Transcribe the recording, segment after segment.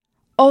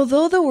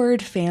Although the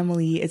word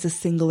family is a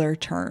singular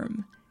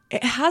term,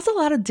 it has a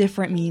lot of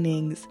different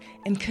meanings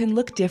and can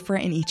look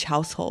different in each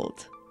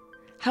household.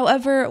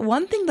 However,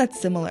 one thing that's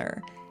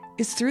similar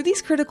is through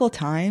these critical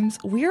times,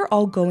 we are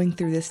all going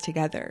through this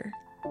together.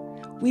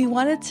 We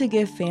wanted to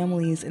give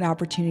families an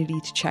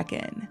opportunity to check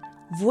in,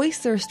 voice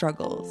their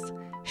struggles,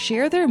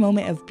 share their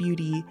moment of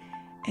beauty,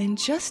 and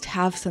just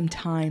have some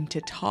time to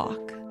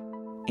talk.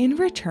 In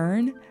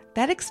return,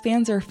 that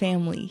expands our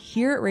family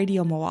here at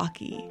Radio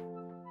Milwaukee.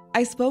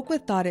 I spoke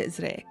with Tariq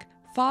Zreik,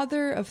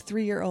 father of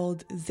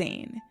 3-year-old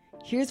Zane.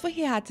 Here's what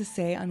he had to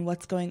say on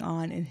what's going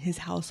on in his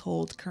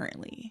household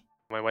currently.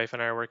 My wife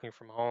and I are working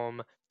from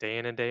home day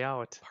in and day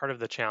out. Part of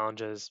the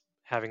challenge is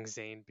having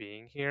Zane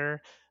being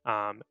here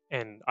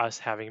and us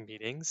having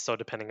meetings. So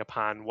depending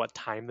upon what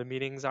time the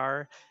meetings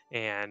are,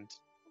 and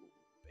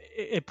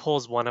it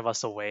pulls one of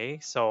us away.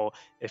 So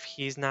if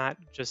he's not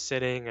just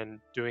sitting and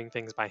doing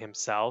things by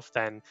himself,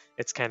 then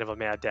it's kind of a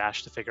mad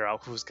dash to figure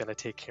out who's going to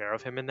take care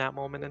of him in that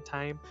moment in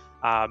time.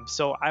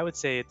 So I would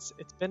say it's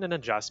been an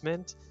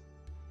adjustment.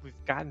 We've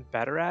gotten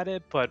better at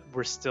it, but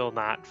we're still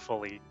not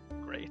fully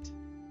great.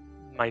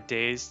 My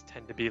days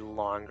tend to be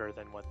longer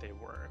than what they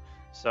were.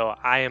 So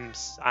I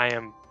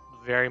am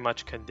very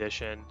much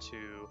conditioned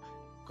to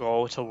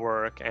go to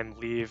work and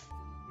leave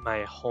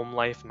my home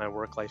life and my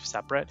work life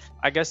separate.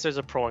 I guess there's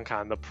a pro and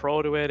con. The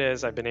pro to it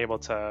is I've been able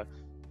to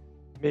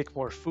make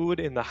more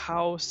food in the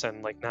house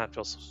and not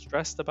feel so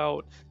stressed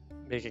about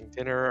making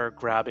dinner or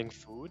grabbing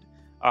food.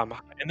 And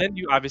then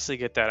you obviously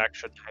get that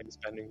extra time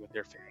spending with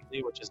your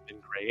family, which has been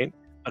great.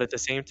 But at the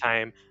same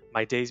time,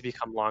 my days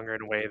become longer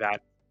in a way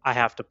that I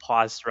have to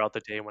pause throughout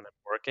the day when I'm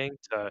working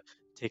to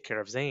take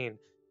care of Zane.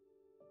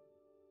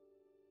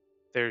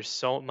 There's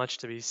so much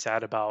to be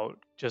said about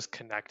just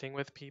connecting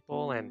with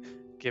people and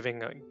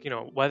giving,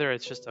 whether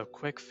it's just a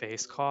quick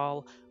face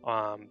call,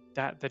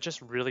 that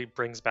just really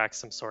brings back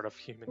some sort of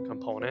human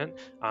component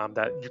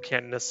that you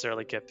can't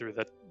necessarily get through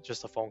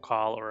just a phone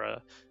call or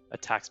a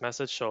text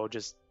message. So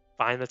just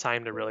find the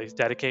time to really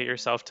dedicate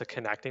yourself to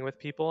connecting with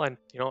people. And,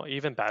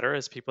 even better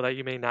is people that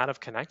you may not have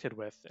connected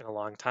with in a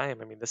long time.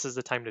 I mean, this is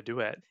the time to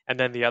do it. And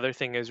then the other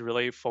thing is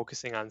really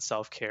focusing on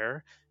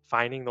self-care,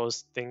 finding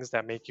those things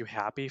that make you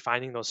happy,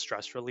 finding those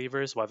stress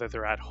relievers, whether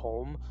they're at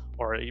home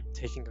or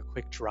taking a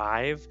quick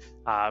drive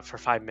for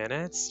 5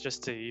 minutes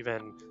just to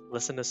even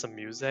listen to some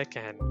music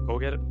and go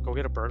get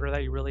a burger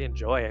that you really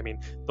enjoy. I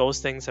mean, those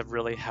things have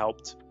really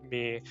helped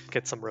me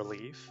get some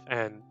relief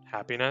and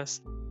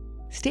happiness.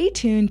 Stay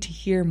tuned to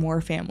hear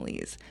more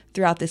families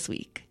throughout this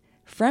week.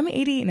 From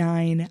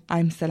 88.9,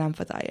 I'm Salam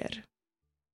Fadayr.